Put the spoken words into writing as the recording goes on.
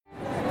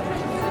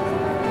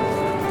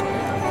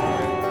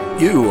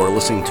You are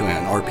listening to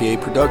an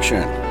RPA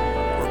production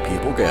where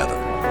people gather.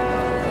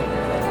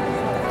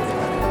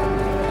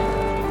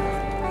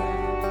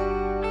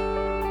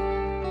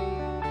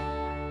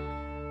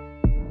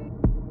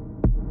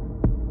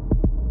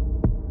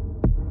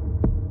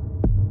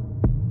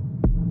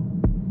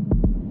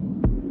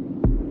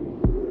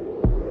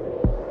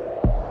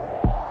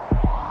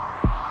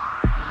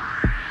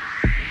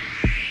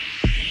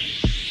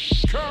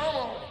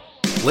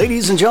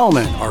 Ladies and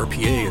gentlemen,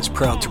 RPA is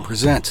proud to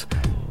present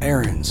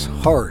Aaron's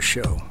Horror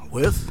Show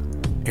with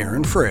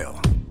Aaron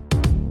Frail.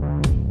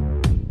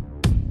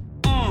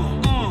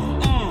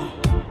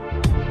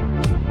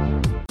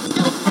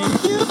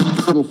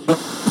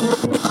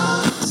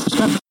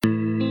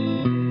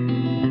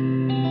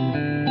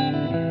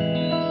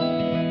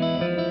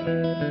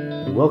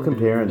 Welcome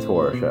to Aaron's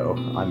Horror Show.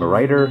 I'm a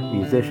writer,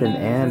 musician,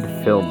 and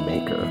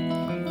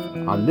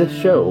filmmaker. On this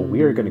show,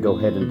 we are going to go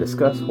ahead and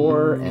discuss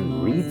horror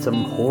and read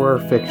some horror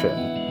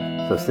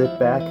fiction. So sit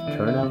back,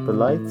 turn out the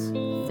lights,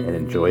 and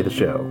enjoy the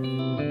show.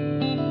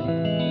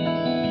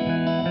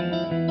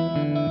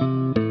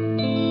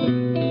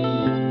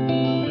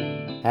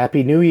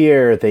 Happy New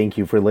Year! Thank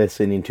you for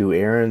listening to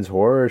Aaron's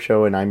Horror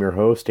Show, and I'm your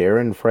host,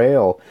 Aaron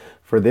Frail.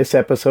 For this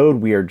episode,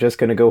 we are just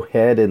going to go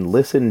ahead and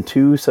listen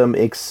to some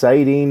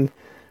exciting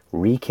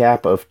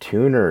recap of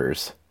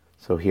tuners.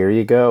 So here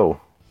you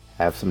go.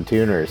 Have some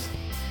tuners.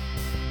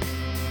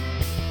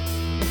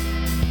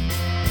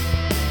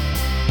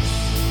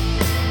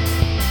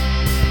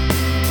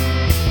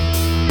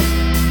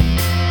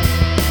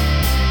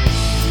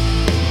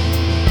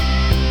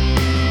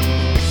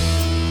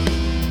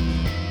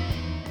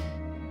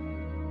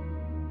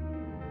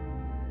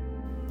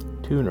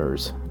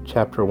 Tuners,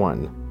 Chapter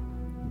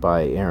 1,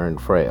 by Aaron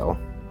Frail.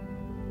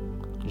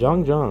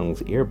 Zhang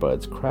Zhang's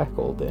earbuds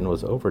crackled and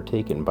was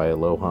overtaken by a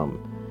low hum,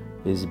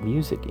 his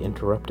music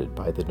interrupted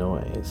by the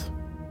noise.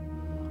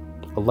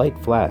 A light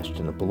flashed,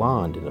 and a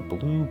blonde in a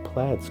blue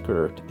plaid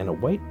skirt and a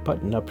white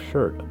button-up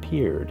shirt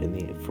appeared in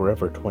the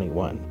Forever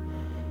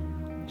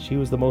 21. She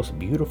was the most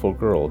beautiful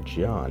girl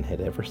John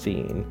had ever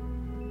seen.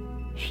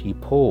 She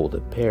pulled a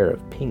pair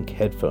of pink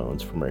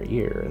headphones from her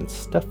ear and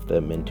stuffed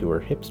them into her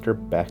hipster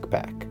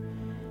backpack.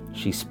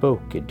 She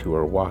spoke into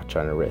her watch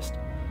on her wrist.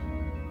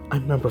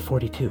 "I'm number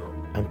 42.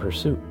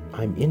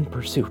 I'm in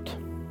pursuit."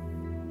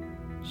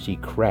 She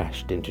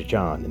crashed into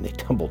John and they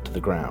tumbled to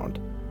the ground.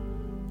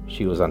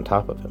 She was on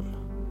top of him.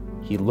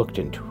 He looked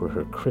into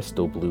her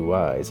crystal blue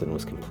eyes and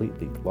was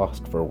completely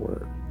lost for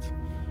words.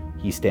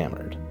 He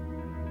stammered.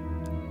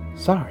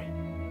 "Sorry,"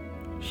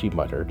 she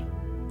muttered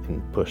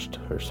and pushed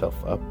herself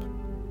up.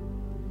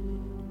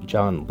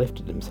 John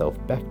lifted himself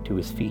back to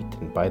his feet,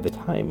 and by the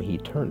time he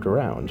turned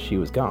around, she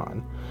was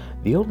gone.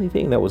 The only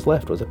thing that was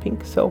left was a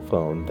pink cell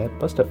phone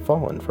that must have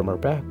fallen from her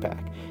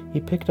backpack. He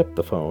picked up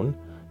the phone.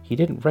 He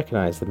didn't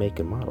recognize the make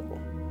and model.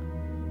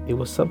 It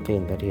was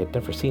something that he had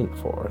never seen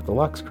before. The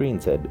lock screen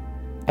said,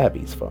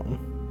 "Abby's phone."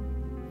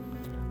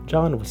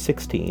 John was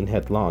 16,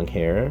 had long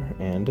hair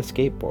and a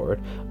skateboard.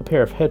 A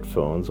pair of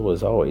headphones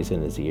was always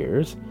in his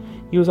ears.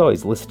 He was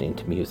always listening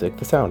to music.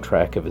 The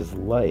soundtrack of his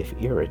life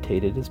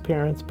irritated his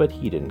parents, but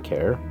he didn't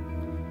care.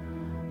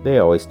 They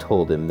always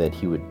told him that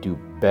he would do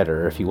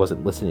better if he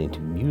wasn't listening to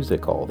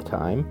music all the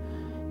time.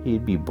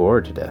 He'd be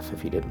bored to death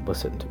if he didn't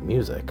listen to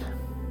music.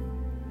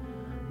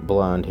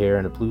 Blonde hair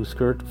and a blue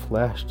skirt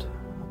flashed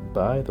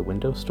by the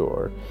window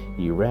store.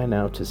 He ran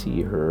out to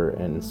see her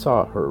and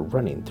saw her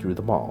running through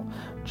the mall.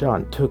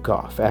 John took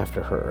off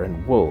after her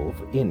and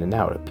wove in and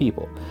out of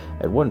people.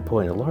 At one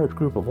point, a large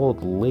group of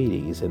old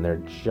ladies in their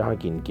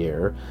jogging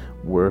gear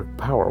were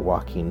power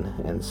walking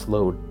and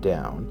slowed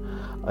down.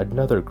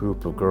 Another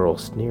group of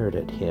girls sneered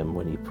at him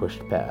when he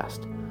pushed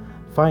past.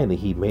 Finally,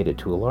 he made it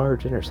to a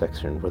large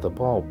intersection where the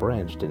mall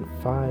branched in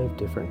 5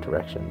 different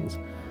directions.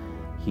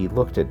 He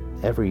looked at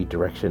every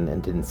direction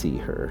and didn't see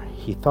her.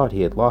 He thought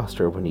he had lost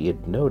her when he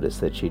had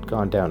noticed that she'd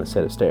gone down a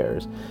set of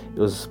stairs. It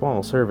was a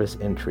small service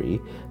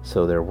entry,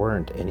 so there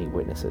weren't any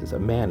witnesses. A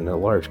man in a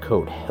large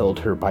coat held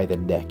her by the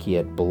neck. He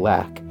had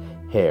black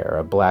hair,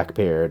 a black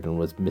beard, and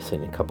was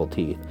missing a couple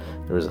teeth.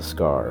 There was a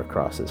scar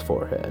across his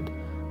forehead,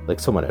 like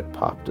someone had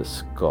popped a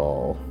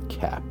skull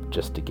cap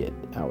just to get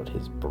out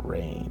his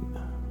brain.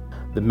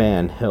 The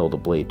man held a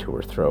blade to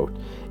her throat.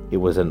 It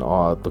was an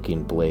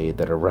odd-looking blade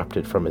that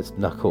erupted from his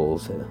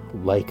knuckles,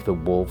 like the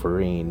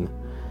Wolverine,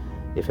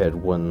 if it had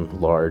one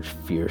large,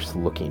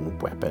 fierce-looking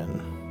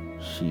weapon.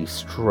 She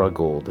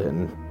struggled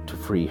to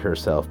free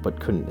herself, but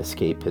couldn't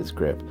escape his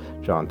grip.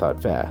 John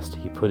thought fast.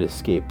 He put his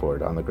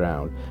skateboard on the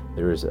ground.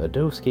 There was a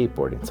No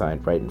Skateboarding sign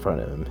right in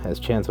front of him. As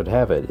chance would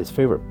have it, his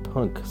favorite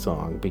punk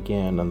song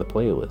began on the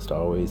playlist,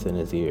 always in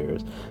his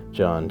ears.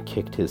 John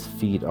kicked his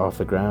feet off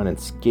the ground and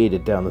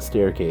skated down the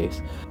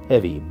staircase.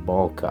 Heavy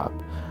ball cop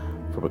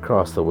from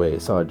across the way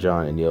saw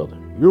John and yelled,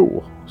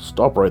 "You,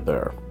 stop right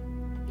there."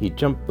 He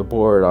jumped the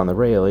board on the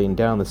railing.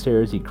 Down the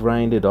stairs he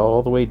grinded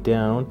all the way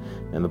down,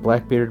 and the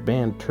black-bearded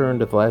man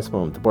turned at the last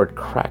moment. The board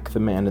cracked the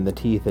man in the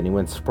teeth, and he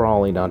went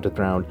sprawling onto the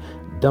ground,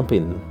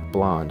 dumping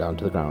Blonde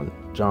onto the ground.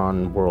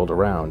 John whirled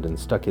around and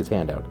stuck his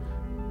hand out.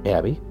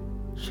 "Abby?"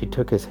 She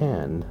took his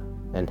hand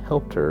and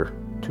helped her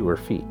to her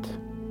feet.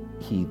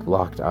 He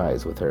locked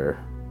eyes with her.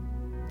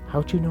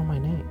 "How'd you know my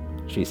name?"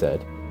 she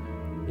said.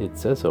 "It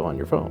says so on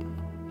your phone."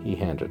 He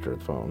handed her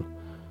the phone.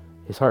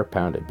 His heart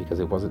pounded because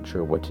he wasn't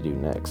sure what to do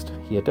next.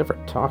 He had never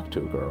talked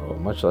to a girl,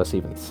 much less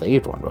even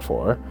saved one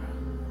before.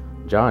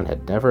 John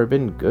had never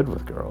been good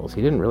with girls.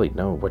 He didn't really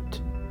know what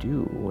to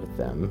do with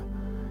them.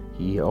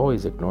 He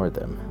always ignored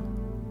them.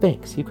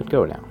 "Thanks, you can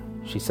go now,"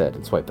 she said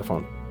and swiped the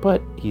phone.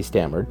 "But," he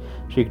stammered.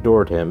 She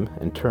ignored him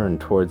and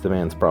turned towards the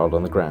man sprawled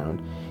on the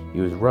ground.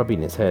 He was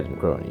rubbing his head and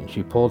groaning.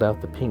 She pulled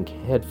out the pink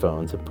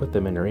headphones and put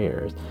them in her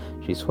ears.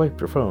 She swiped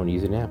her phone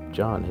using an app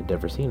John had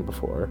never seen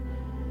before.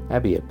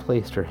 Abby had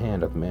placed her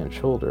hand on the man's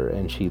shoulder,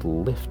 and she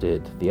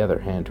lifted the other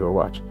hand to her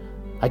watch.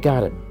 "I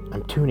got him.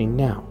 I'm tuning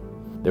now."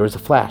 There was a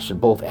flash,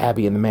 and both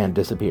Abby and the man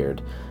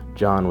disappeared.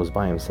 John was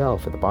by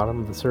himself at the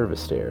bottom of the service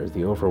stairs.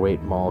 The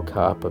overweight mall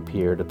cop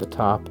appeared at the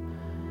top.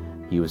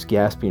 He was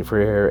gasping for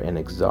air and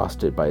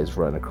exhausted by his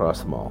run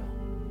across the mall.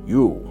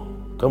 "You,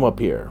 come up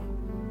here,"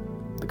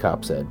 the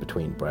cop said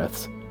between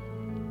breaths.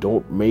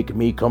 "Don't make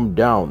me come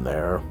down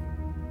there."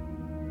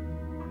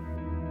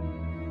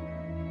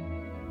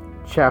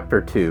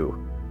 Chapter 2.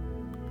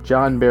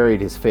 John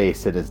buried his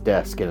face in his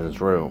desk in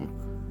his room.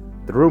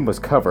 The room was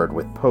covered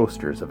with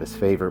posters of his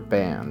favorite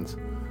bands.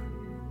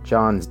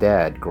 John's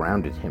dad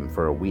grounded him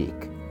for a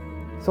week.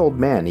 This old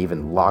man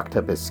even locked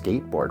up his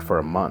skateboard for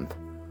a month.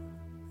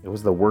 It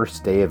was the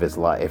worst day of his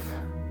life.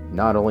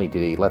 Not only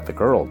did he let the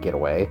girl get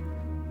away,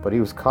 but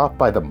he was caught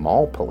by the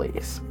mall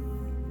police.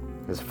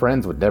 His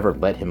friends would never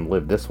let him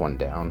live this one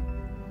down.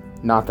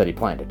 Not that he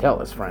planned to tell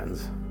his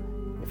friends.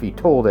 If he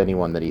told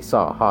anyone that he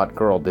saw a hot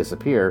girl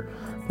disappear,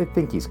 they'd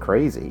think he's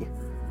crazy.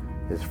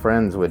 His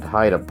friends would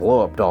hide a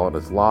blow-up doll in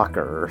his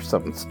locker or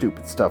some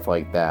stupid stuff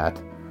like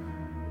that.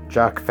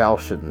 Jock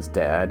Falchions'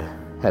 dad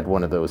had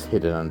one of those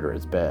hidden under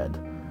his bed.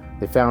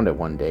 They found it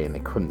one day and they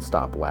couldn't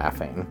stop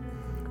laughing.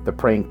 The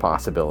prank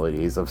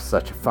possibilities of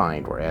such a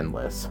find were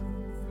endless.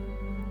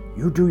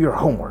 "You do your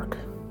homework,"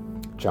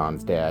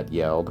 John's dad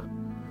yelled.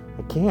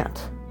 "I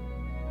can't,"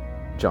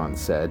 John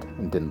said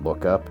and didn't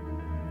look up.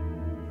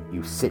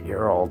 "You sit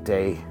here all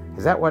day.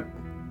 Is that what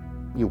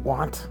you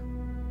want?"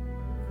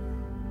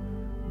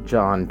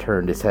 John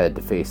turned his head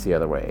to face the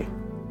other way.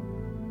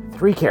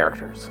 3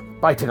 characters,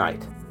 by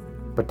tonight."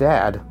 "But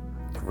Dad..."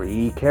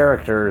 3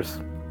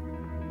 characters.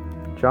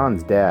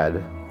 John's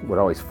dad would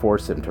always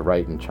force him to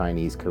write in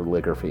Chinese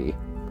calligraphy.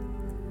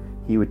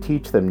 He would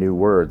teach them new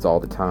words all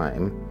the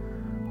time.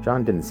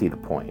 John didn't see the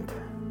point.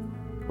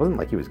 It wasn't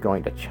like he was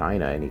going to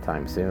China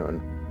anytime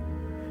soon.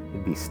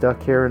 He'd be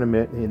stuck here in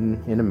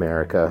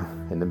America,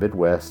 in the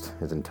Midwest,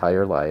 his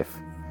entire life.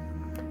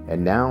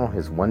 And now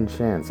his one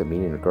chance at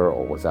meeting a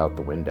girl was out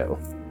the window.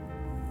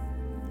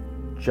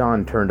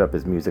 John turned up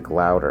his music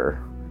louder.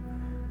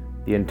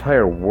 The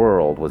entire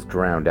world was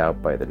drowned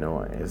out by the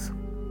noise.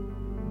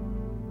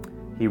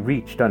 He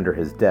reached under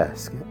his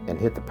desk and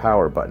hit the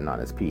power button on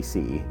his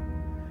PC.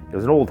 It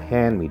was an old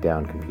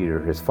hand-me-down computer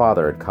his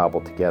father had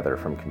cobbled together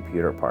from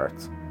computer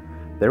parts.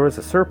 There was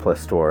a surplus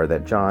store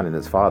that John and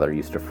his father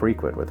used to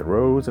frequent with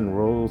rows and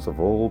rows of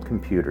old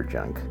computer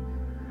junk.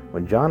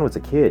 When John was a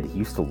kid, he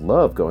used to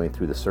love going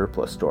through the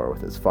surplus store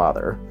with his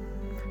father.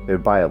 They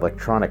would buy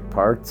electronic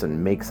parts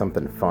and make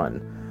something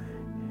fun.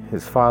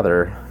 His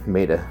father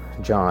made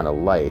John a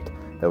light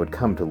that would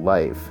come to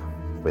life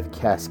with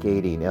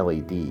cascading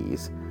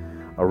LEDs,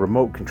 a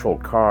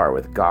remote-controlled car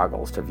with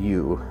goggles to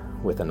view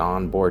with an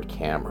onboard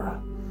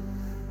camera.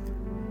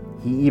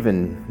 He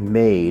even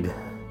made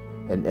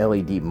an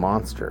LED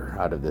monster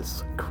out of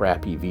this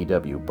crappy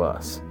VW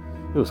bus.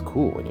 It was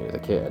cool when he was a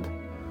kid.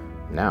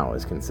 Now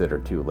it's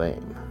considered too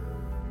lame.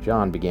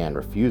 John began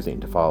refusing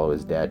to follow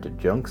his dad to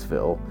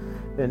Junksville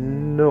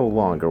and no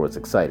longer was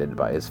excited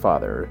by his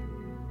father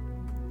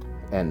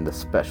and the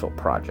special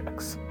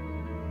projects.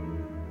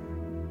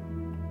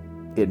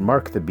 It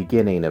marked the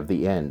beginning of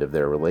the end of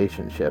their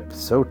relationship,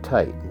 so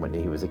tight when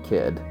he was a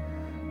kid.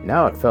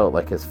 Now it felt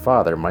like his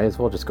father might as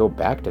well just go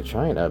back to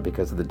China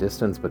because of the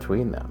distance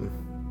between them.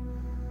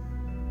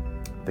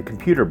 The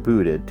computer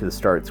booted to the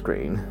start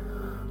screen.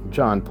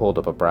 John pulled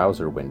up a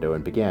browser window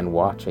and began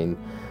watching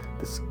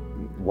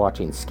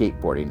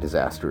skateboarding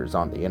disasters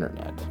on the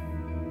internet.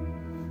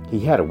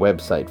 He had a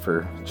website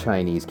for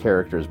Chinese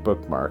characters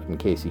bookmarked in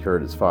case he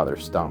heard his father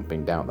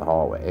stomping down the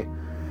hallway.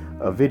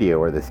 A video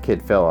where this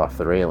kid fell off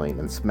the railing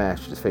and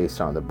smashed his face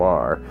on the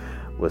bar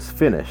was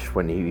finished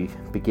when he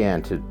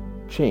began to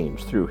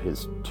change through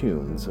his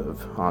tunes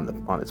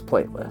on his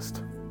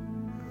playlist.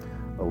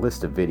 A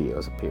list of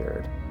videos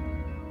appeared.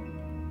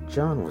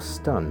 John was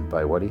stunned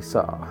by what he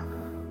saw.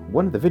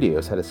 One of the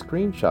videos had a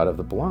screenshot of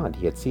the blonde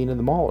he had seen in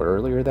the mall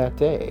earlier that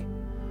day.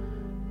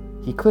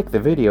 He clicked the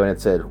video and it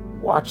said,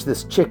 "Watch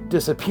this chick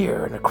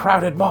disappear in a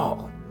crowded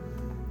mall."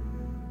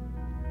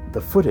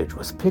 The footage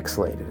was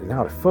pixelated and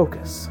out of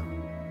focus.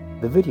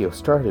 The video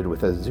started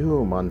with a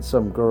zoom on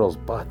some girls'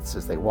 butts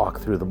as they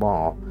walked through the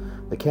mall.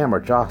 The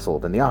camera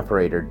jostled and the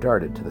operator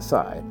darted to the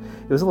side.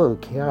 It was a little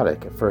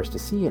chaotic at first to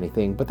see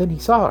anything, but then he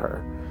saw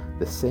her.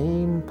 The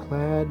same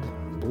plaid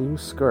blue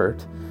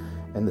skirt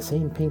and the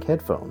same pink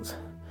headphones.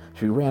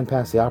 She ran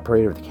past the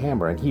operator of the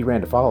camera, and he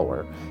ran to follow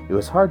her. It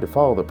was hard to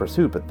follow the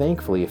pursuit, but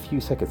thankfully, a few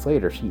seconds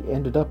later, she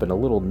ended up in a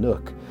little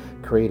nook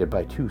created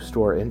by 2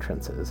 store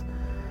entrances.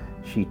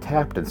 She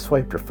tapped and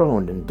swiped her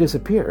phone and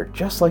disappeared,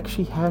 just like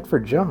she had for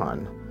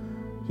John.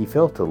 He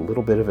felt a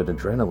little bit of an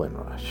adrenaline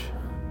rush.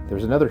 There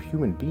was another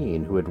human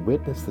being who had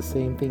witnessed the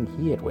same thing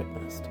he had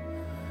witnessed.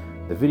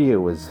 The video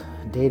was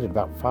dated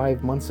about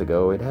 5 months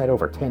ago. It had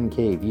over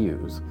 10K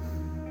views.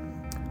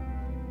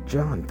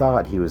 John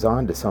thought he was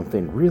onto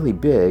something really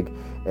big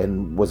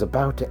and was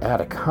about to add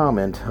a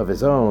comment of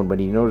his own when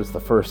he noticed the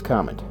first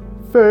comment,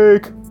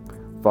 "Fake!"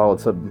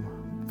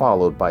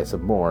 followed by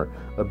some more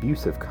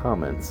abusive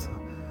comments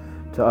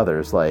to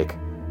others like,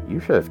 "You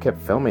should have kept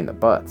filming the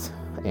butts,"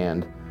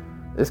 and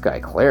 "This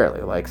guy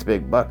clearly likes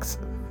big bucks,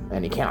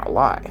 and he cannot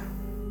lie."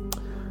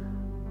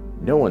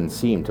 No one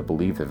seemed to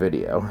believe the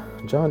video.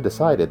 John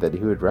decided that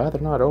he would rather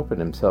not open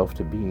himself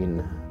to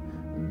being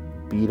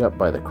beat up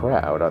by the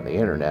crowd on the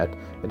internet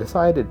and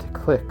decided to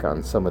click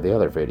on some of the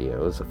other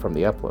videos from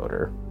the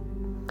uploader.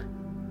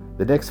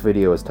 The next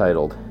video is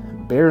titled,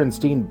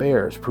 "Berenstein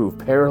Bears Prove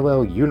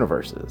Parallel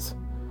Universes."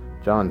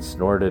 John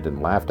snorted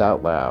and laughed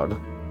out loud.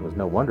 It was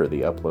no wonder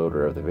the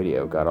uploader of the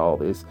video got all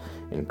these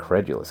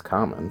incredulous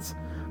comments.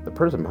 The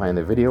person behind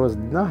the video was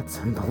nuts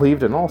and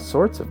believed in all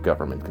sorts of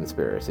government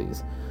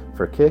conspiracies.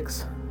 For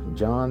kicks,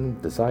 John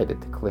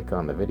decided to click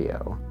on the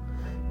video.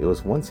 It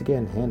was once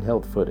again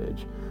handheld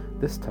footage.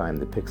 This time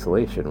the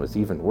pixelation was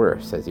even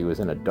worse as he was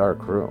in a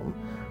dark room.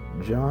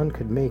 John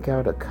could make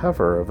out a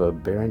cover of a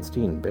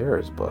Berenstein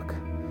Bears book.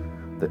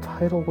 The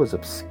title was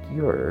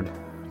obscured.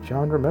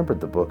 John remembered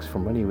the books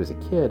from when he was a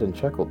kid and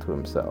chuckled to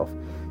himself.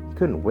 He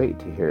couldn't wait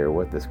to hear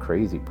what this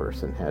crazy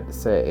person had to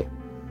say.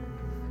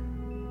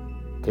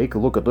 "Take a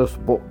look at this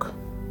book,"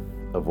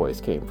 a voice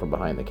came from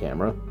behind the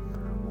camera.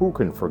 "Who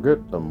can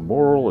forget the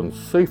moral and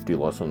safety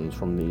lessons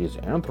from these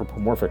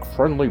anthropomorphic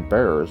friendly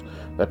bears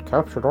that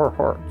captured our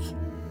hearts?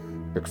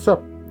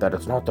 Except that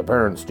it's not the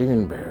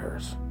Berenstein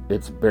Bears,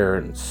 it's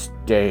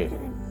Berenstain."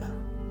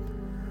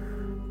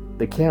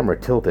 The camera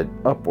tilted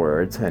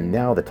upwards, and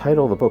now the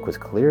title of the book was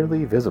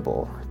clearly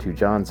visible. To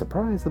John's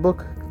surprise, the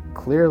book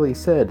clearly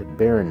said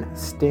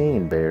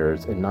Berenstain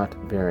Bears and not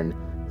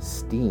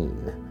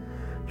Berenstein.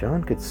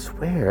 John could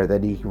swear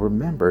that he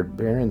remembered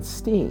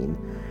Berenstein.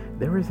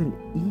 There was an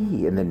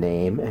E in the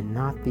name and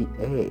not the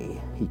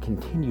A. He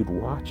continued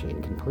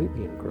watching,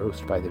 completely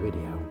engrossed by the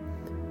video.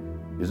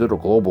 "Is it a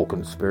global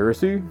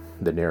conspiracy?"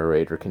 the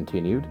narrator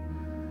continued.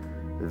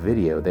 The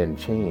video then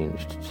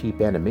changed to cheap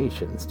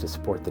animations to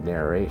support the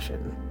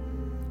narration.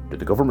 "Did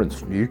the government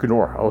sneak into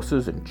our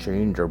houses and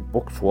change our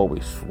books while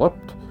we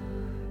slept?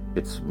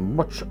 It's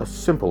much a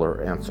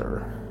simpler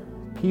answer.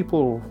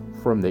 People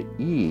from the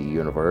E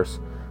universe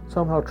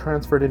somehow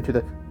transferred into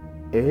the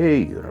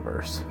A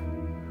universe.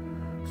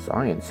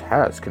 Science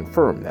has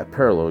confirmed that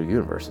parallel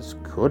universes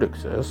could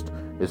exist.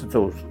 Is it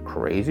so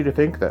crazy to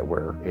think that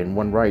we're in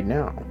one right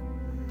now?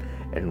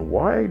 And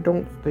why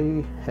don't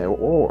they,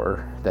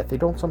 or that they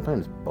don't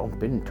sometimes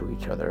bump into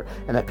each other,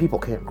 and that people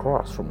can't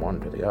cross from one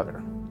to the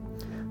other?"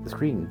 The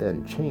screen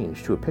then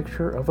changed to a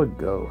picture of a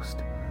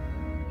ghost.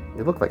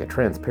 It looked like a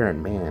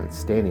transparent man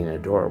standing in a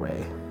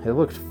doorway. It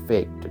looked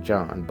fake to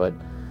John, but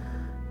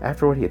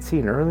after what he had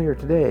seen earlier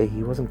today,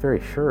 he wasn't very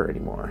sure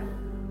anymore.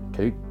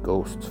 Take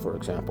ghosts, for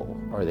example.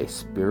 Are they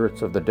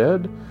spirits of the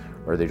dead?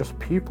 Or are they just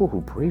people who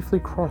briefly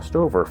crossed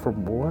over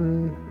from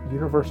one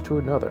universe to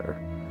another?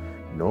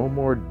 No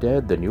more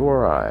dead than you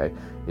or I.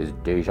 Is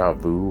deja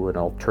vu an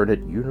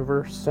alternate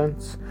universe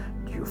sense?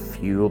 Do you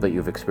feel that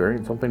you've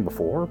experienced something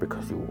before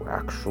because you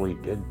actually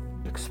did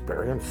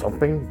experience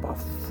something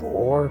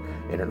before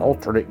in an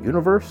alternate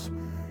universe?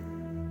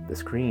 The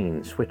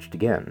screen switched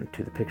again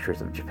to the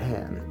pictures of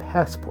Japan,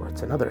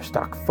 passports, and other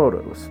stock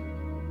photos.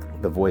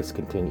 The voice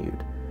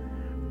continued.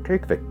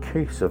 Take the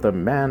case of the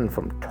man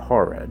from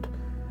Taured.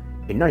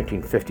 In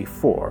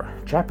 1954,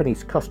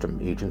 Japanese custom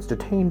agents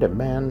detained a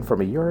man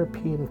from a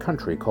European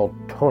country called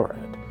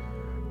Taured.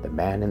 The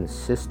man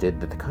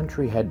insisted that the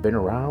country had been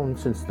around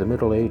since the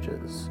Middle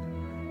Ages.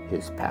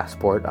 His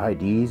passport,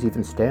 IDs,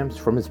 even stamps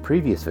from his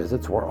previous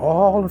visits were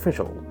all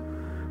official.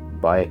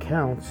 By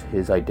accounts,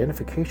 his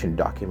identification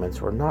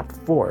documents were not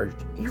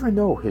forged, even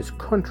though his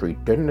country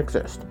didn't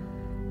exist.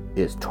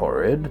 Is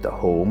Taured the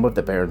home of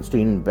the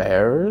Berenstein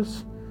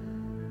Bears?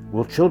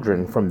 Will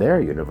children from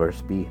their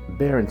universe be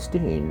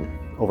Berenstein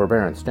over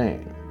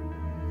Berenstain?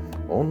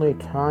 Only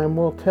time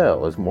will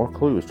tell as more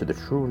clues to the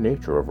true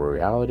nature of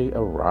reality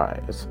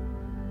arise.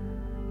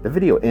 The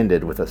video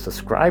ended with a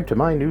subscribe to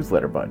my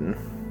newsletter button.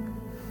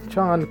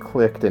 John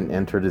clicked and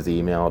entered his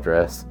email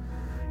address.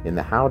 In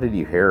the How Did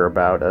You Hear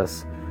About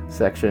Us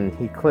section,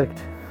 he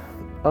clicked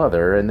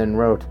Other and then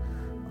wrote,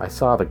 I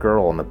saw the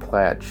girl in the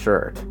plaid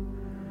shirt.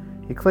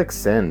 He clicked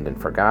send and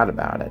forgot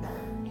about it.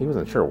 He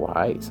wasn't sure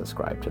why he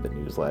subscribed to the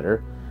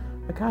newsletter.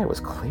 The guy was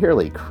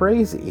clearly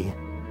crazy.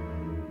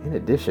 In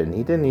addition,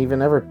 he didn't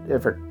even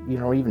ever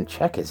even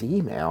check his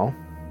email.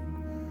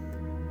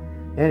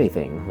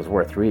 Anything was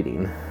worth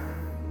reading.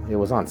 It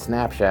was on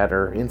Snapchat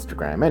or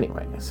Instagram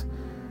anyways.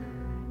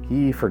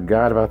 He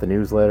forgot about the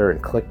newsletter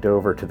and clicked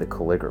over to the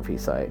calligraphy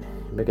site.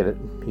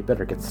 He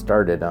better get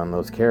started on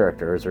those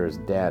characters or his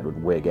dad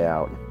would wig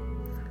out.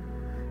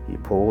 He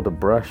pulled a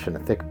brush and a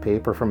thick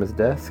paper from his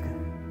desk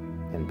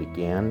and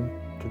began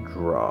to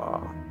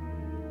draw.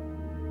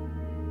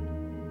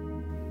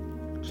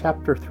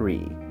 Chapter 3.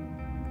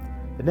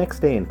 The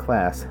next day in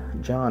class,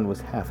 John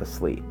was half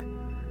asleep.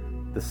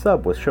 The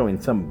sub was showing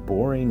some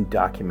boring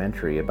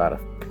documentary about a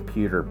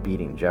computer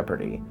beating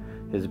Jeopardy.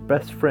 His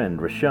best friend,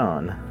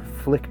 Rashawn,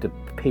 flicked a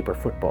paper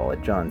football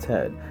at John's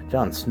head.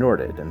 John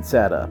snorted and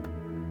sat up.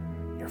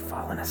 "You're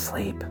falling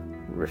asleep,"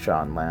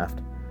 Rashawn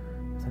laughed.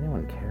 "Does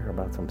anyone care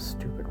about some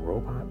stupid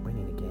robot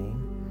winning a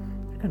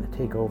game? They're going to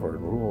take over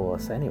and rule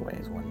us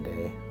anyways one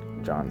day,"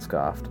 John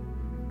scoffed.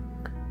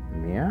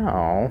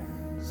 "Meow.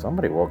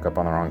 Somebody woke up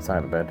on the wrong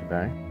side of the bed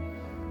today."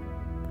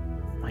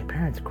 "My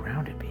parents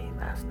grounded me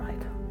last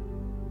night."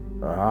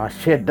 "Aw,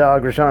 shit,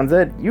 dog," Rashawn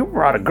said. "You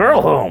brought a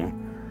girl home."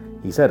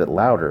 He said it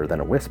louder than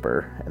a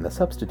whisper, and the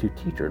substitute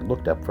teacher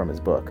looked up from his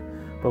book.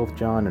 Both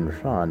John and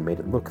Rashawn made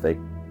it look like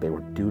they were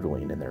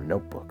doodling in their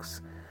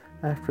notebooks.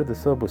 After the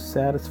sub was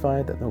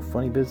satisfied that no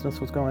funny business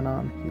was going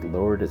on, he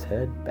lowered his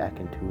head back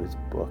into his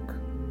book.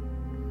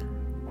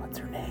 "What's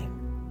her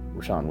name?"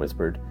 Rashawn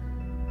whispered.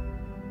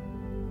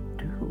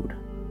 "Dude,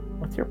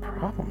 what's your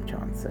problem?"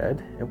 John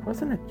said. "It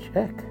wasn't a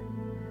chick.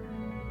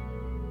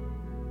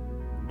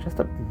 Just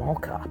a mall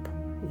cop.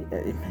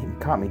 He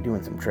caught me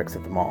doing some tricks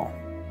at the mall."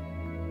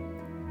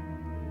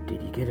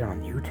 "Did you get it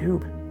on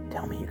YouTube?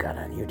 Tell me you got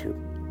it on YouTube."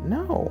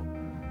 "No."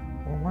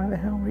 "Well, why the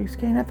hell were you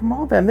skating at the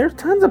mall then? There's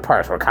tons of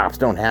parts where cops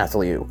don't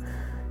hassle you."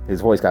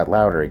 His voice got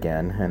louder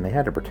again, and they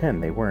had to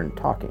pretend they weren't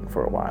talking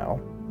for a while.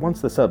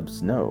 Once the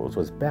sub's nose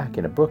was back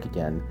in a book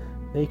again,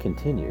 they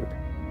continued.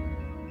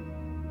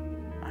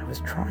 "I was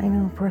trying to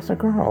impress a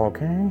girl,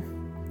 okay?"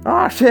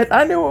 "Aw, shit,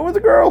 I knew it was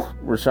a girl!"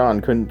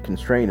 Rashawn couldn't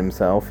constrain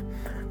himself.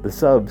 The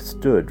sub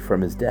stood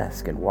from his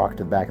desk and walked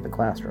to the back of the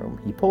classroom.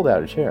 He pulled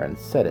out a chair and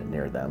set it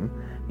near them.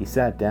 He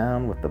sat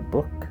down with the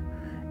book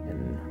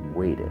and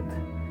waited.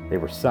 They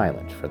were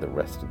silent for the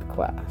rest of the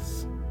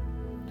class.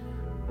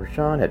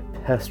 Rashawn had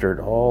pestered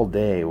all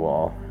day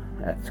while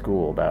at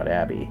school about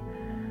Abby.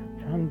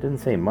 John didn't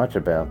say much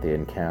about the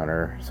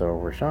encounter, so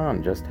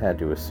Rashawn just had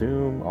to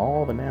assume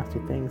all the nasty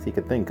things he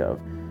could think of.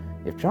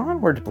 If John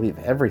were to believe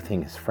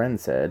everything his friend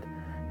said,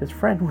 his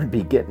friend would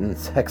be getting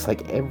sex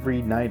like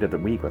every night of the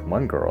week with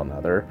one girl or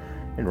another.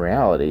 In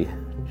reality,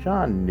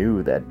 John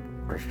knew that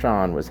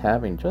Rashawn was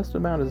having just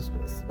about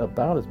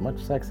as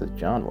much sex as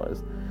John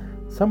was,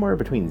 somewhere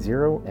between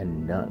 0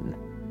 and none.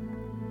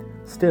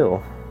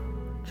 Still,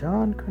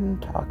 John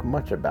couldn't talk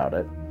much about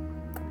it.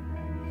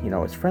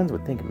 His friends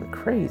would think him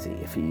crazy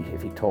if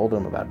he told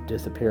them about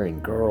disappearing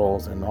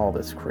girls and all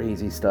this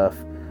crazy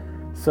stuff.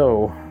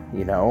 So,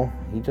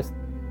 he just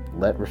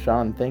let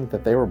Rashawn think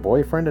that they were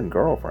boyfriend and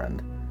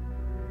girlfriend.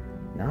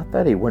 Not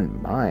that he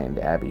wouldn't mind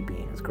Abby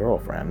being his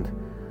girlfriend,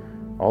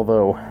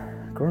 although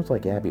girls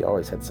like Abby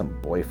always had some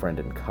boyfriend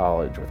in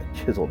college with a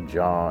chiseled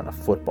jaw and a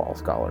football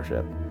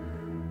scholarship.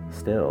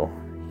 Still,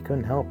 he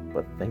couldn't help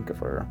but think of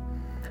her.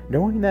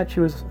 Knowing that she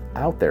was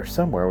out there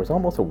somewhere was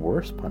almost a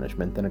worse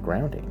punishment than a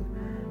grounding.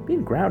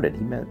 Being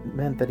grounded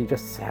meant that he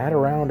just sat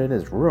around in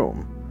his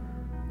room.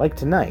 Like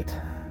tonight.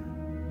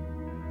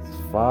 His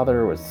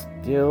father was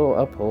still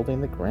upholding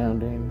the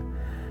grounding,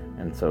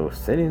 and so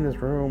sitting in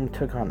his room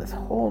took on this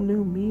whole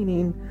new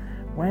meaning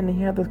when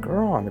he had this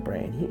girl on the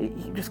brain.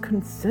 He just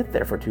couldn't sit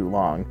there for too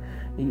long.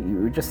 He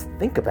would just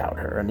think about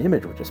her. An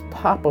image would just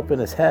pop up in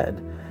his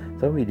head.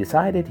 So he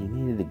decided he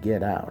needed to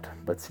get out.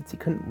 But since he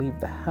couldn't leave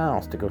the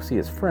house to go see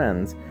his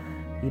friends,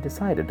 he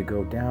decided to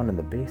go down in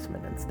the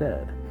basement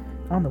instead.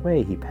 On the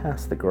way, he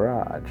passed the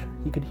garage.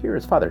 He could hear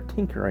his father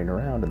tinkering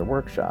around in the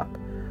workshop.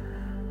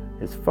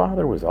 His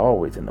father was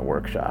always in the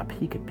workshop.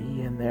 He could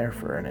be in there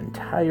for an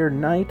entire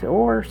night,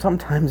 or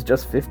sometimes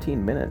just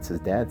 15 minutes. His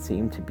dad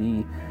seemed to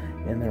be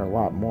in there a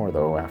lot more,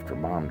 though, after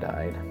Mom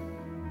died.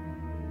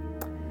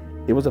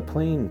 It was a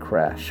plane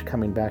crash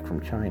coming back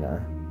from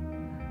China.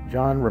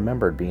 John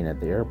remembered being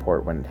at the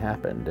airport when it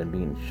happened and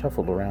being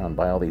shuffled around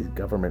by all these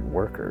government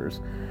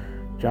workers.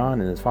 John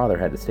and his father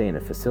had to stay in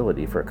a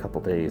facility for a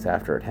couple days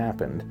after it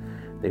happened.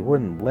 They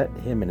wouldn't let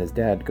him and his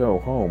dad go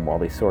home while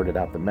they sorted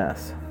out the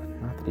mess.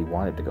 Not that he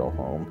wanted to go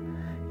home.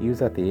 He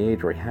was at the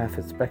age where he half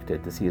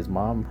expected to see his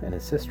mom and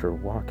his sister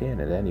walk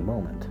in at any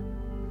moment.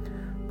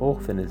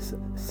 Both his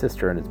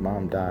sister and his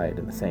mom died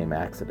in the same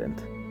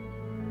accident.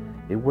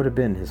 It would have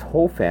been his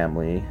whole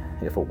family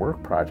if a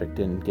work project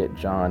didn't get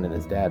John and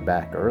his dad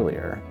back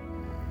earlier.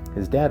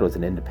 His dad was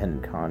an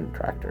independent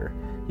contractor.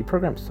 He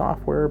programmed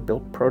software,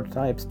 built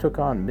prototypes, took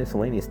on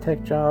miscellaneous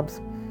tech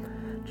jobs.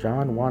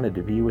 John wanted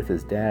to be with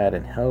his dad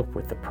and help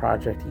with the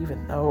project,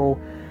 even though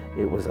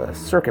it was a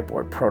circuit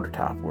board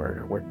prototype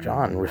where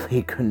John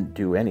really couldn't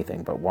do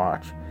anything but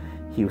watch.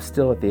 He was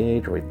still at the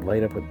age where he'd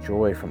light up with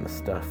joy from the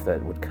stuff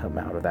that would come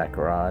out of that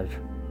garage.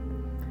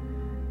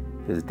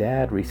 His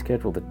dad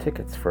rescheduled the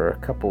tickets for a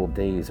couple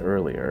days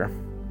earlier.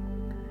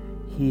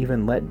 He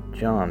even let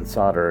John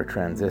solder a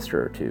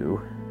transistor or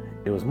two.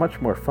 It was much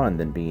more fun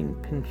than being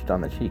pinched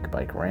on the cheek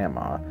by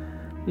Grandma.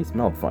 He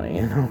smelled funny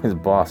and always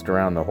bossed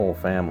around the whole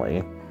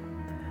family.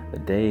 The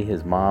day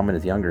his mom and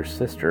his younger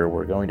sister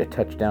were going to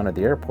touch down at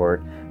the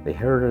airport, they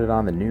heard it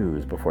on the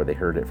news before they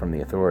heard it from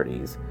the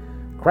authorities.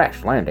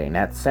 Crash landing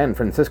at San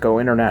Francisco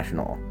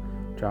International.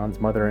 John's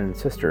mother and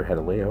sister had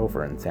a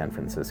layover in San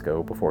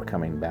Francisco before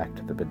coming back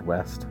to the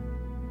Midwest.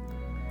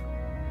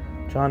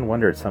 John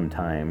wondered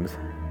sometimes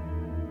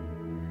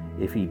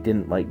if he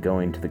didn't like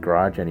going to the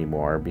garage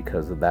anymore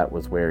because that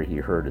was where he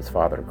heard his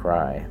father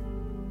cry.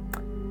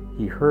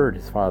 He heard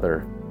his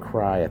father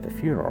cry at the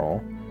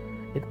funeral.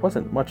 It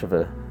wasn't much of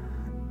a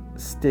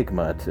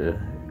stigma to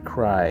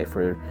cry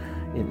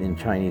in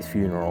Chinese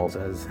funerals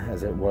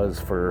as it was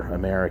for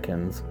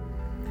Americans.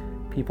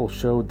 People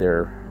showed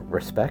their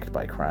respect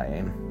by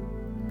crying.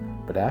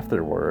 But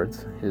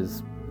afterwards,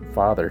 his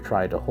father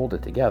tried to hold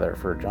it together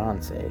for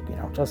John's sake,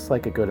 just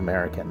like a good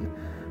American.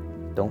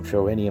 Don't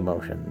show any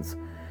emotions.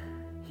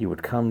 He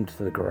would come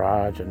to the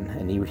garage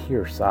and he would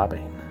hear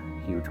sobbing.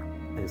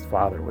 His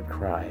father would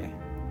cry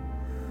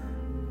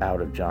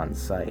out of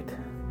John's sight.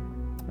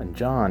 And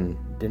John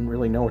didn't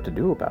really know what to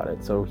do about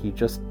it, so he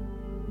just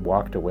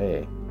walked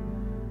away.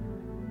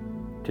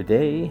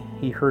 Today,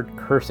 he heard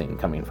cursing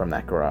coming from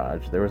that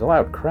garage. There was a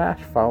loud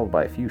crash, followed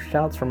by a few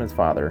shouts from his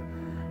father.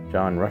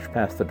 John rushed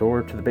past the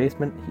door to the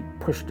basement. He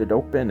pushed it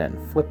open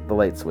and flipped the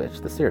light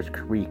switch. The stairs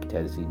creaked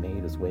as he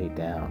made his way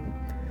down.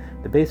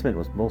 The basement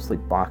was mostly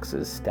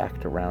boxes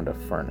stacked around a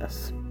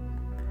furnace.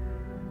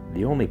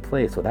 The only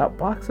place without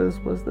boxes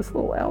was this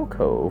little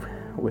alcove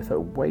with a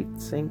white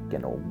sink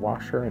and a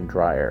washer and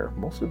dryer.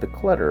 Most of the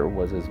clutter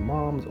was his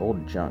mom's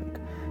old junk.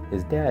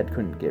 His dad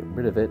couldn't get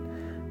rid of it,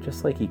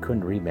 just like he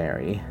couldn't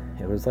remarry.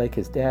 It was like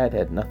his dad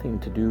had nothing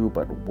to do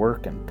but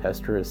work and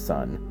pester his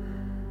son.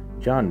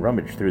 John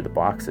rummaged through the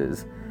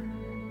boxes,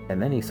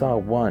 and then he saw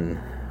one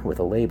with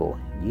a label,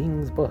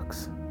 Ying's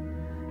Books.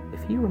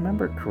 If he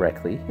remembered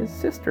correctly, his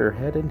sister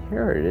had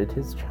inherited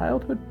his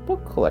childhood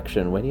book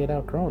collection when he had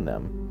outgrown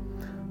them.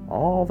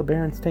 All the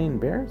Berenstain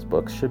Bears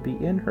books should be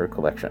in her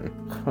collection.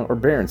 Or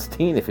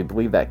Berenstein, if you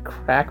believe that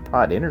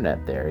crackpot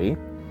internet theory.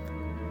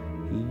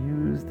 He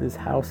used his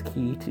house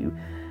key to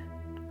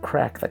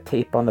crack the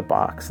tape on the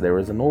box. There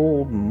was an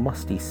old,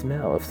 musty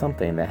smell of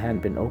something that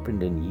hadn't been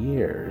opened in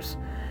years.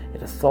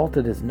 It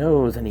assaulted his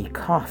nose, and he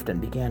coughed and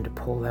began to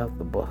pull out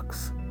the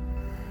books.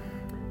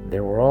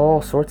 There were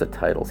all sorts of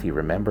titles he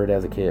remembered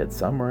as a kid.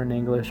 Some were in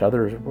English,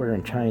 others were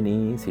in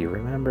Chinese. He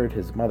remembered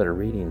his mother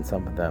reading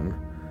some of them.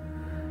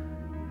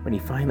 When he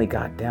finally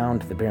got down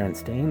to the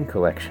Berenstain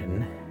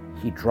collection,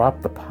 he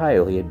dropped the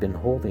pile he had been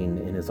holding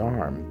in his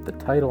arm. The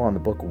title on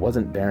the book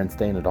wasn't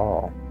Berenstain at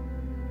all.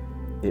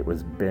 It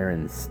was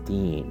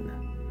Berenstein.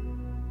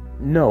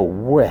 No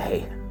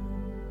way,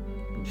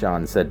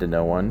 John said to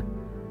no one.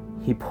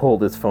 He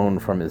pulled his phone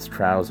from his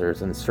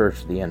trousers and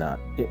searched the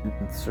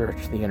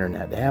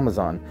internet,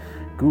 Amazon,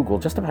 Google,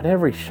 just about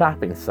every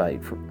shopping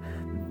site.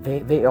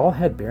 They all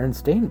had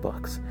Berenstain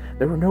books.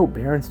 There were no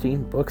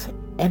Berenstain books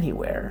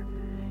anywhere.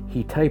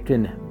 He typed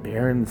in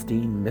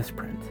Berenstein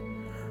misprint,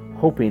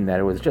 hoping that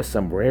it was just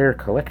some rare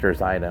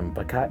collector's item,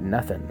 but got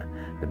nothing.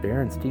 The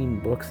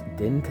Berenstein books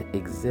didn't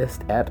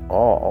exist at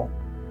all.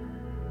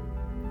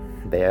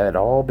 They had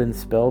all been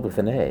spelled with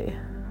an A.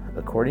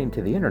 According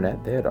to the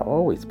internet, they had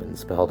always been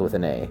spelled with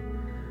an A.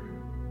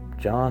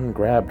 John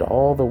grabbed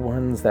all the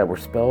ones that were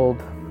spelled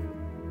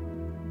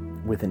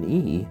with an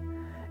E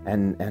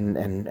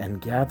and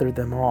gathered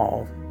them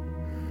all.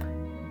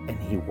 And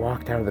he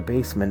walked out of the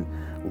basement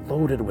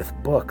loaded with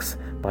books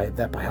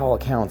that by all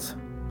accounts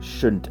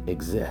shouldn't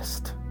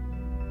exist.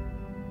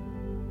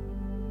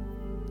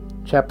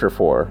 Chapter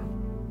 4.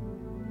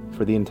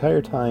 For the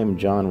entire time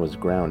John was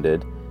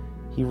grounded,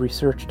 he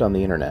researched on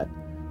the internet.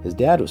 His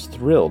dad was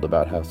thrilled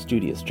about how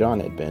studious John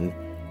had been.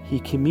 He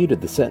commuted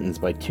the sentence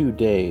by 2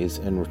 days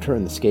and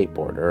returned the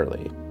skateboard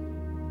early.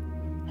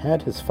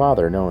 Had his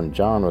father known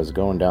John was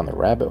going down the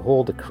rabbit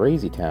hole to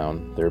Crazy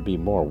Town, there'd be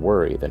more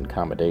worry than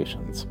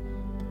accommodations.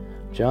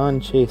 John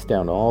chased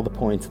down all the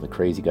points in the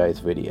crazy guy's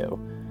video.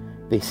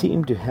 They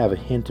seemed to have a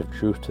hint of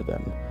truth to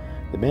them.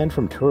 The man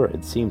from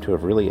Torrid seemed to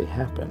have really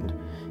happened.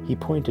 He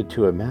pointed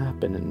to a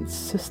map and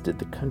insisted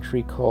the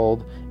country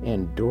called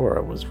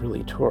Andorra was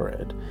really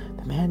Torrid.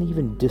 The man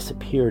even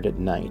disappeared at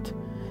night,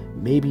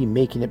 maybe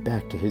making it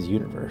back to his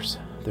universe.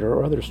 There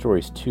are other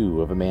stories,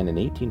 too, of a man in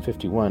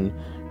 1851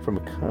 from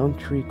a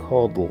country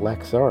called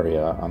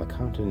Laxaria on the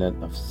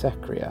continent of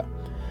Sacria.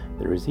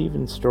 There is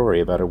even a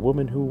story about a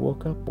woman who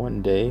woke up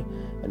one day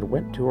and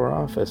went to her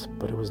office,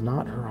 but it was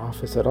not her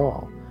office at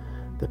all.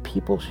 The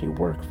people she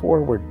worked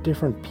for were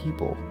different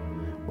people.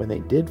 When they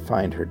did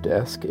find her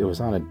desk, it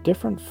was on a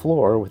different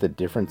floor with a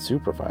different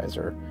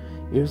supervisor.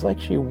 It was like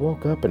she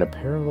woke up in a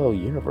parallel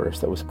universe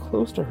that was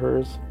close to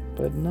hers,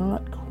 but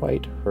not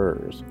quite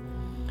hers.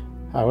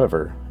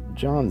 However,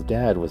 John's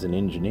dad was an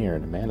engineer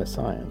and a man of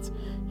science.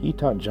 He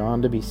taught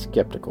John to be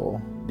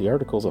skeptical. The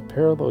articles of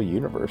parallel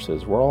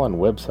universes were all on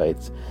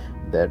websites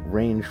that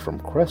ranged from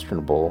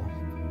questionable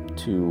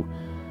to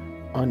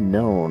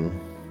unknown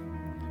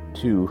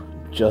to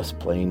just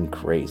plain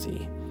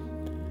crazy.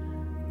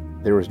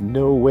 There was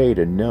no way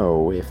to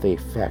know if they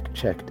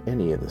fact-checked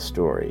any of the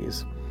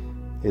stories.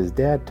 His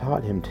dad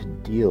taught him to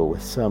deal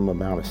with some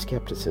amount of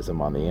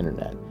skepticism on the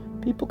internet.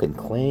 People can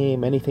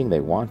claim anything they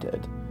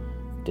wanted.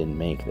 Didn't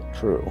make it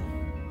true.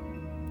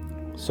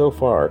 So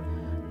far,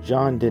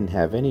 John didn't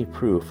have any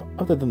proof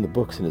other than the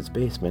books in his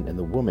basement and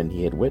the woman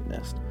he had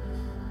witnessed.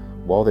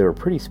 While they were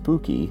pretty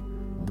spooky,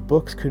 the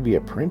books could be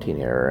a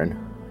printing error, and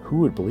who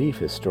would believe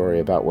his story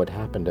about what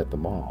happened at the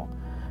mall?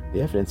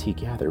 The evidence he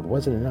gathered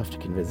wasn't enough to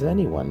convince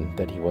anyone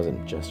that he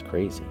wasn't just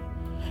crazy.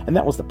 And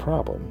that was the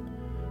problem.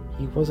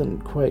 He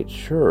wasn't quite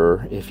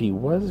sure if he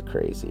was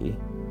crazy.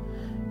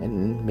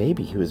 And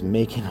maybe he was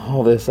making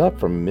all this up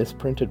from a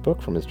misprinted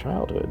book from his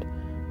childhood.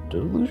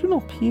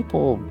 Delusional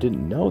people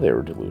didn't know they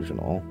were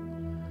delusional.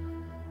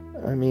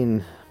 I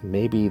mean,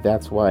 maybe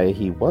that's why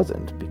he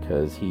wasn't,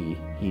 because he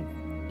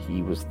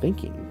was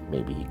thinking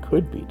maybe he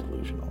could be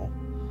delusional.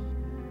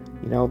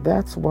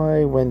 That's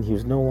why when he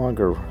was no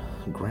longer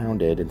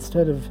grounded,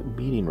 instead of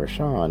meeting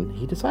Rashawn,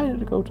 he decided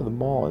to go to the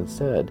mall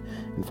instead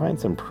and find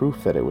some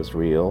proof that it was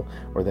real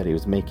or that he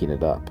was making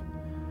it up.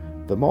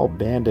 The mall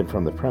banned him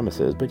from the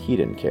premises, but he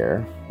didn't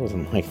care. It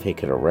wasn't like they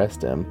could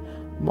arrest him.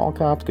 Mall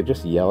cops could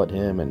just yell at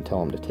him and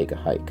tell him to take a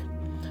hike.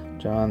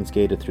 John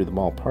skated through the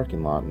mall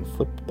parking lot and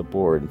flipped the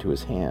board into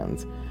his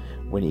hands.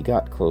 When he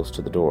got close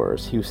to the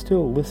doors, he was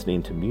still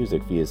listening to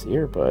music via his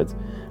earbuds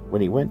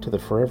when he went to the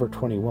Forever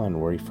 21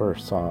 where he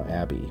first saw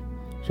Abby.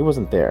 She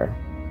wasn't there.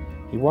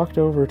 He walked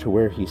over to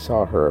where he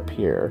saw her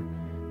appear.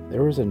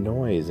 There was a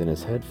noise in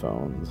his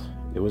headphones.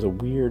 It was a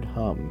weird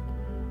hum.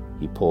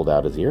 He pulled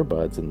out his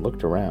earbuds and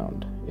looked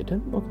around. It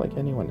didn't look like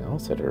anyone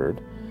else had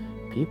heard.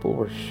 People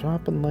were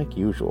shopping like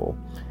usual.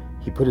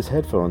 He put his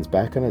headphones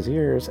back on his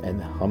ears and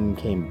the hum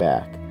came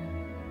back.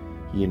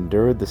 He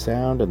endured the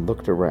sound and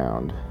looked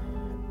around.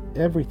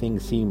 Everything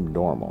seemed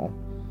normal.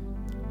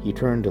 He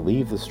turned to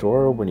leave the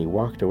store when he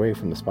walked away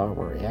from the spot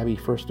where Abby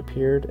first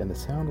appeared and the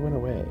sound went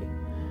away.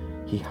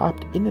 He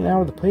hopped in and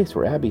out of the place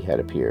where Abby had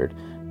appeared.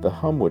 The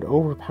hum would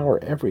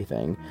overpower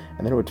everything,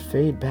 and then it would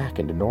fade back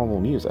into normal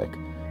music.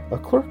 A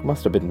clerk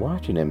must have been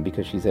watching him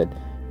because she said,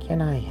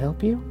 "Can I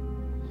help you?"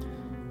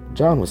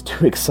 John was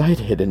too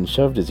excited and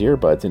shoved his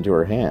earbuds into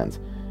her hands.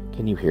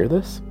 "Can you hear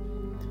this?"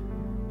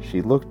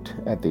 She looked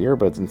at the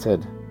earbuds and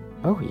said,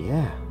 "Oh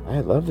yeah, I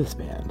love this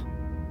band."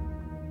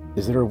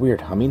 "Is there a weird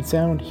humming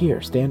sound?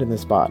 Here, stand in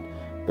this spot."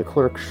 The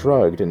clerk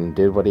shrugged and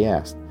did what he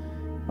asked.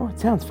 "Oh, it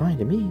sounds fine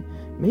to me.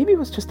 Maybe it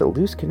was just a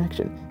loose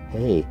connection.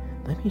 Hey,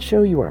 let me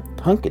show you our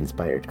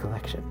punk-inspired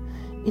collection.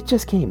 It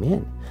just came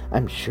in.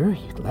 I'm sure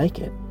you'd like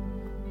it."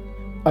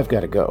 "I've got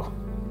to go,"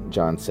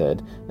 John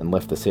said, and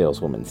left the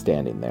saleswoman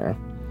standing there.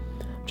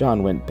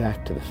 John went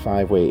back to the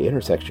 5-way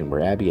intersection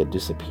where Abby had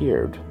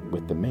disappeared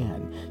with the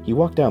man. He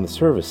walked down the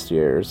service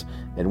stairs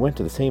and went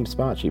to the same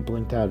spot she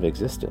blinked out of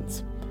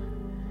existence.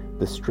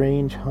 The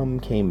strange hum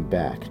came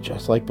back.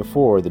 Just like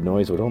before, the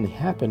noise would only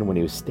happen when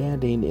he was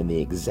standing in the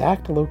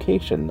exact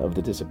location of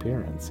the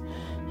disappearance.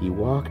 He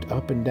walked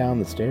up and down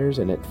the stairs,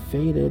 and it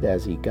faded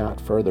as he got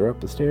further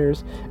up the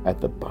stairs. At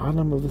the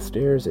bottom of the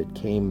stairs, it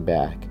came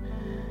back.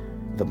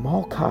 The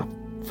mall cop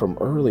from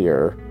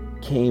earlier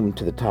came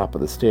to the top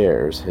of the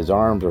stairs. His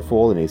arms were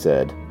full, and he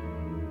said,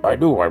 "I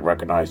knew I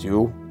recognized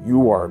you.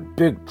 You are in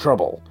big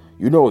trouble.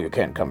 You know you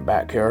can't come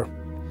back here."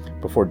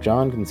 Before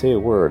John can say a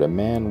word, a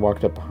man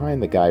walked up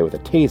behind the guy with a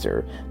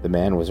taser. The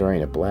man was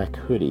wearing a black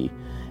hoodie,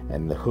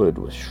 and the hood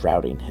was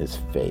shrouding his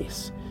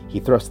face. He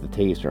thrust the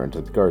taser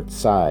into the guard's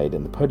side,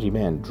 and the pudgy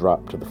man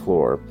dropped to the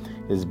floor.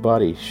 His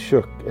body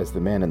shook as the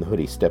man in the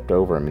hoodie stepped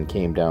over him and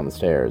came down the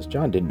stairs.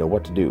 John didn't know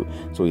what to do,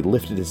 so he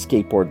lifted his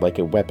skateboard like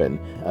a weapon.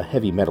 A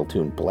heavy metal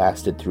tune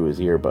blasted through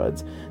his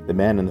earbuds. The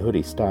man in the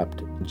hoodie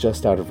stopped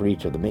just out of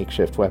reach of the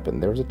makeshift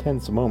weapon. There was a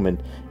tense moment,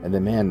 and the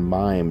man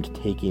mimed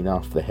taking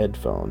off the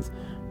headphones.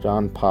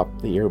 John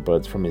popped the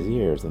earbuds from his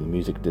ears, and the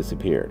music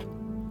disappeared.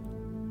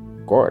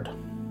 "Good,"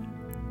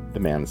 the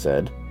man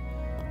said.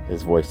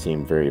 His voice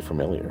seemed very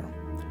familiar.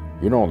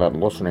 "You know that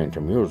listening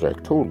to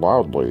music too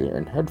loudly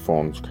in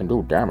headphones can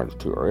do damage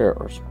to your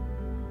ears."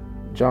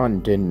 John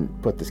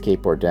didn't put the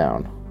skateboard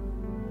down.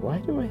 "Why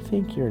do I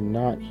think you're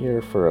not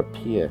here for a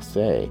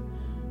PSA?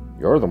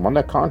 You're the one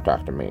that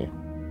contacted me.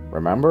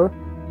 Remember?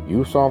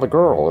 You saw the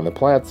girl in the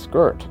plaid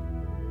skirt."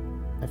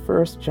 At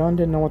first, John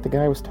didn't know what the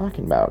guy was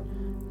talking about.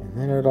 And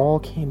then it all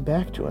came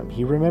back to him.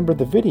 He remembered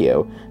the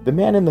video. The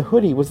man in the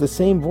hoodie was the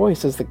same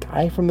voice as the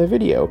guy from the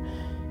video.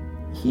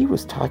 He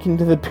was talking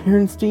to the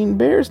Bernstein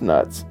Bears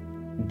nuts.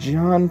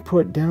 John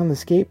put down the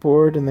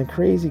skateboard, and the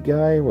crazy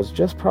guy was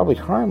just probably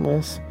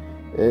harmless.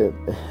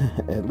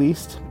 At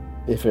least,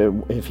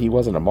 if he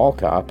wasn't a mall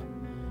cop.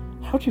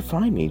 "How'd you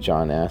find me?"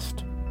 John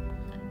asked.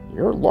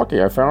 "You're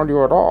lucky I found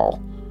you at all.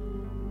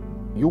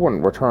 You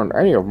wouldn't return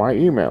any of my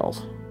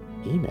emails."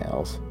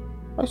 "Emails?"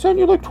 "I sent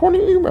you like 20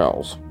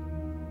 emails.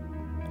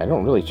 I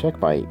don't really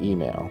check my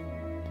email."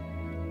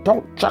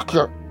 Don't check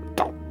your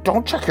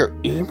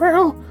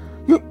email?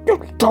 You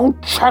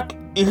don't check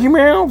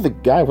Email? The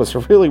guy was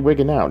really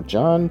wigging out.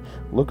 John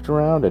looked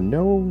around and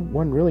no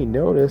one really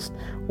noticed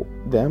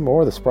them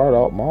or the Sprout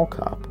Alt Mall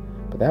cop.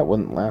 But that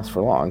wouldn't last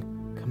for long.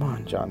 Come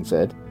on, John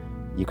said.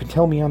 You can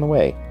tell me on the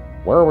way.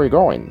 Where are we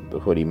going? The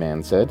hoodie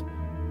man said.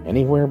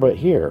 Anywhere but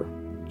here,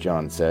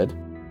 John said.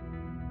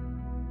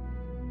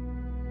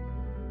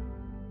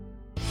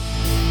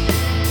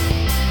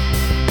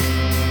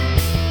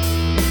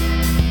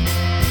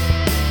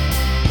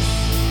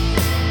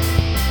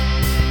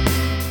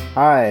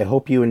 I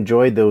hope you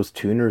enjoyed those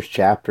Tuners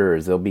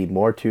chapters. There'll be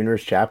more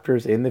Tuners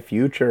chapters in the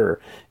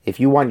future. If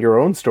you want your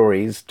own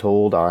stories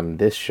told on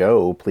this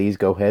show, please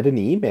go ahead and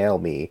email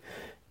me.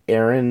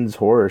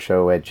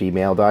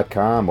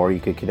 AaronsHorrorShow@gmail.com, or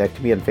you could connect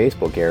to me on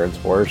Facebook, Aaron's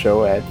Horror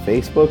Show at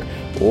Facebook,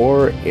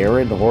 or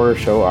Aaron Horror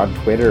Show on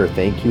Twitter.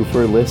 Thank you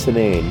for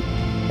listening,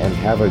 and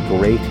have a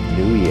great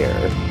new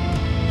year.